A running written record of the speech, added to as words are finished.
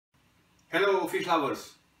Hello fish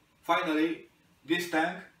lovers! Finally, this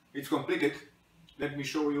tank is completed. Let me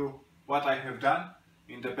show you what I have done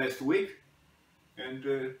in the past week, and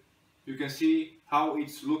you can see how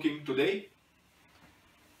it's looking today.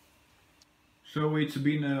 So it's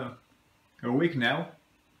been a week now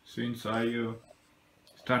since I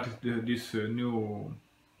started this new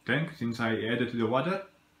tank, since I added the water.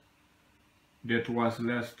 That was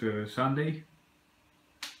last Sunday.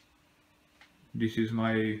 This is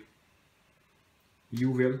my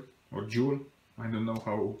Jewel or Jewel, I don't know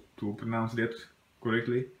how to pronounce that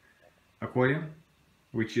correctly, aquarium,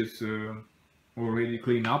 which is already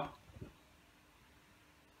cleaned up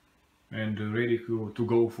and ready to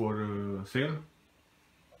go for sale.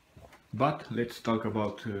 But let's talk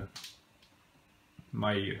about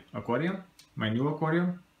my aquarium, my new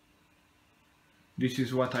aquarium. This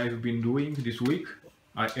is what I've been doing this week.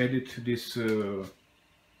 I added this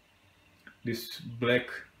this black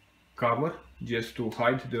cover just to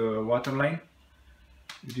hide the water line.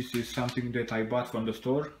 This is something that I bought from the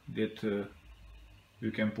store, that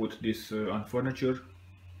you can put this on furniture.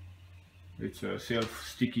 It's a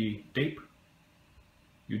self-sticky tape.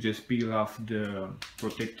 You just peel off the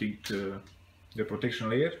protection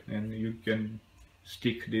layer and you can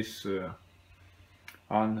stick this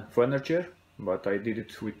on furniture, but I did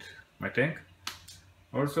it with my tank.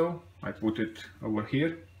 Also, I put it over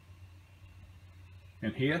here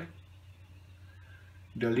and here.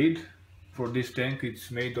 The lid for this tank,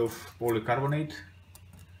 it's made of polycarbonate.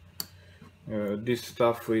 This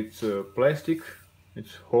stuff, it's plastic.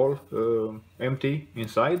 It's whole empty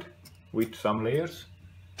inside with some layers.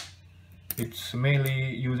 It's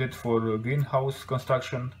mainly used for greenhouse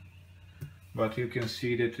construction, but you can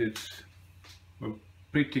see that it's a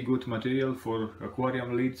pretty good material for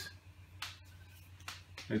aquarium lids.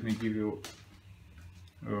 Let me give you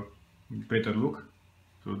a better look.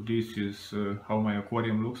 So this is how my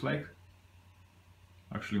aquarium looks like.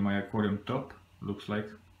 Actually, my aquarium top looks like.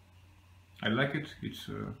 I like it. It's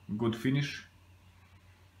a good finish.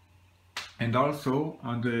 And also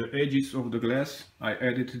on the edges of the glass I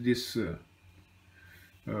added this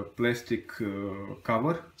plastic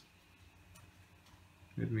cover.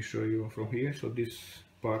 Let me show you from here. So this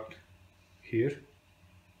part here,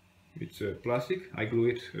 it's plastic. I glue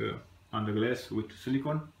it on the glass with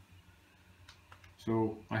silicone.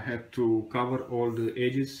 So I had to cover all the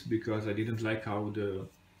edges because I didn't like how the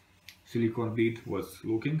silicone bead was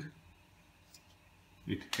looking.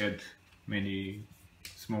 It had many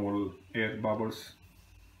small air bubbles.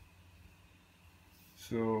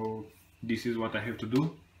 So this is what I have to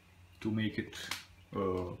do to make it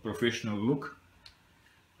a professional look.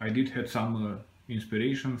 I did have some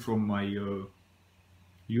inspiration from my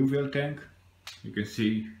Jewel tank. You can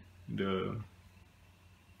see the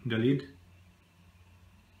lid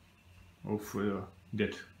of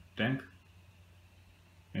that tank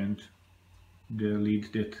and the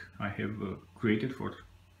lid that I have created for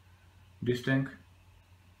this tank.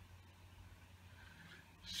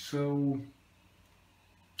 So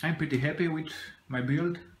I'm pretty happy with my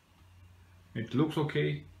build. It looks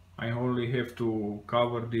okay. I only have to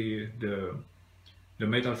cover the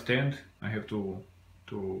metal stand. I have to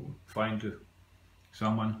find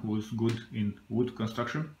someone who is good in wood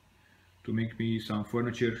construction to make me some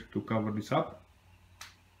furniture to cover this up,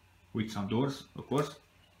 with some doors, of course.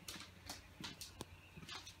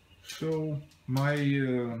 So my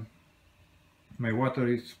water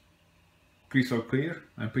is crystal clear.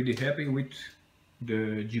 I'm pretty happy with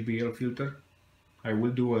the GBL filter. I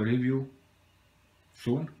will do a review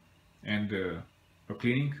soon and a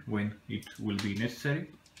cleaning when it will be necessary.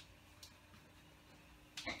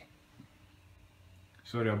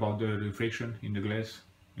 Sorry about the reflection in the glass.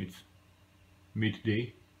 It's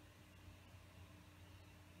midday.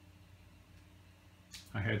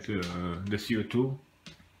 I had the CO2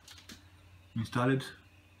 installed.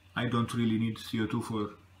 I don't really need CO2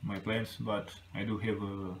 for my plants, but I do have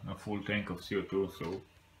a full tank of CO2, so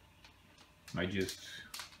I just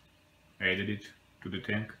added it to the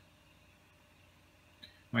tank.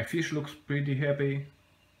 My fish looks pretty happy.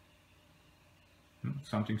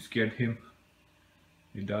 Something scared him.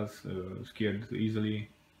 It does scared easily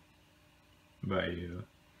by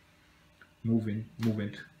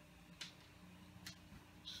movement.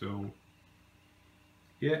 So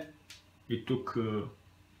yeah, it took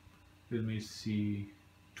let me see,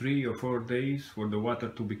 3 or 4 days for the water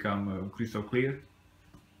to become crystal clear.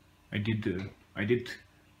 I did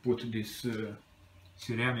put this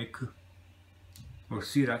ceramic or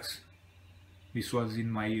Syrax. This was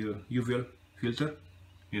in my Jewel filter.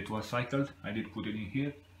 It was cycled. I did put it in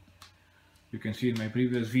here. You can see in my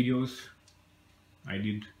previous videos I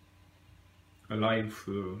did a live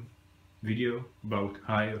video about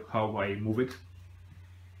how I move it,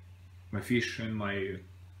 my fish and my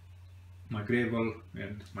gravel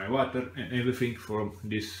and my water and everything from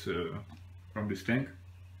this tank,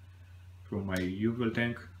 from my usual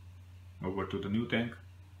tank over to the new tank.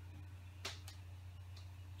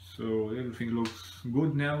 So everything looks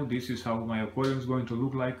good now. This is how my aquarium is going to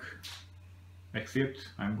look like, except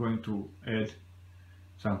I'm going to add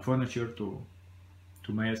some furniture to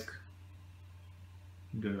mask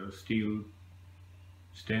the steel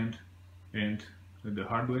stand and the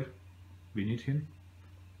hardware beneath him.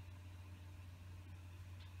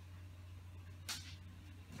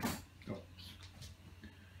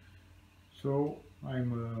 So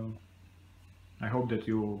I hope that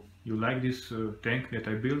you like this tank that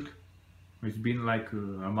I built. It's been like a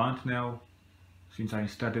month now since I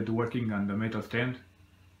started working on the metal stand.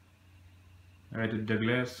 I added the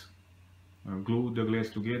glass, glued the glass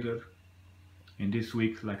together, and this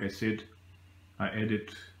week, like I said, I added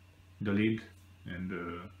the lid and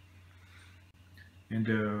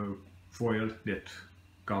the foil that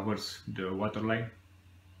covers the water line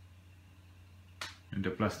and the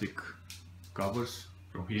plastic covers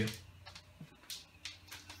from here.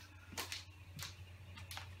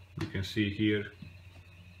 You can see here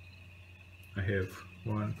I have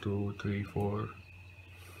 1, 2, 3, 4,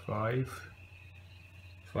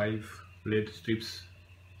 5 lead strips.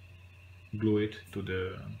 Glue it to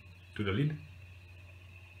the lid.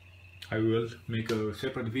 I will make a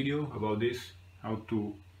separate video about this, how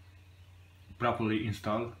to properly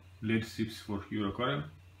install lead strips for your aquarium.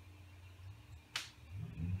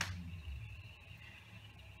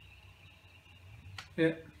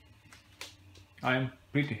 Yeah, I'm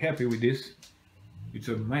pretty happy with this. It's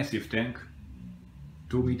a massive tank,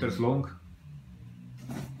 2 meters long.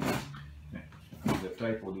 The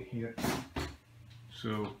tripod here.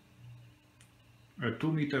 So a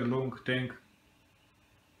 2 meter long tank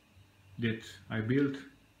that I built,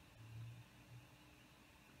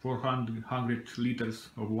 400 liters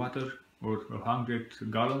of water or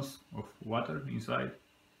 100 gallons of water inside.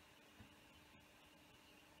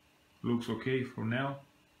 Looks okay for now.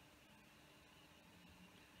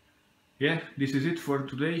 Yeah, this is it for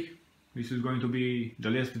today. This is going to be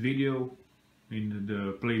the last video in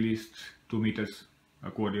the playlist 2 meters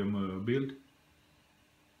aquarium build.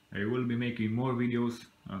 I will be making more videos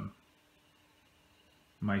on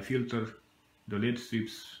my filter, the lead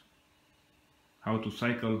strips, how to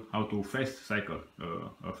fast cycle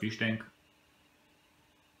a fish tank.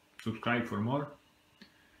 Subscribe for more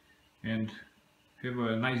and have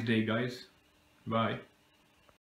a nice day, guys. Bye.